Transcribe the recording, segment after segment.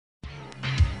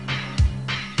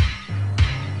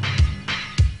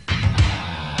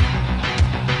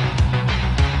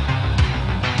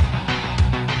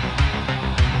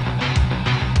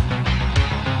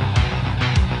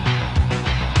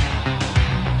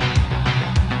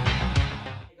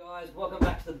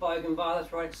Bogan bar,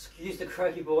 that's right, excuse the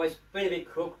croaky voice, been a bit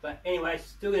crook, but anyway,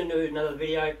 still going to do another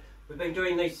video. We've been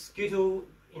doing these skittle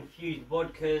infused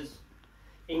vodkas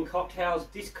in cocktails.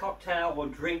 This cocktail or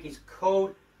drink is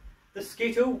called the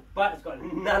skittle, but it's got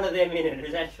none of them in it.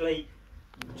 It's actually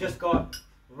just got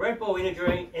Red Bull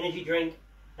energy drink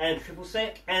and triple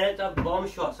sec, and it's a bomb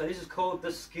shot. So this is called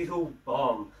the skittle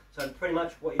bomb. So pretty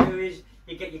much what you do is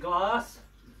you get your glass,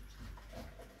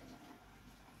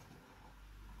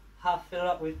 half fill it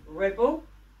up with Red Bull,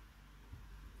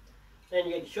 then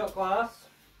you get your shot glass,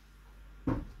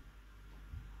 fill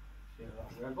it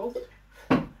up with Red Bull,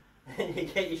 then you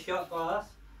get your shot glass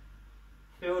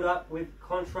filled up with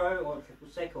Contro or triple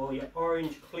sec or your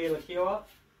orange clear liqueur.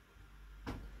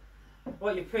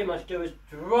 What you pretty much do is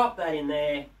drop that in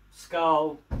there,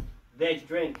 skull, there's your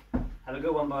drink. Have a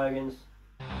good one, Bogans.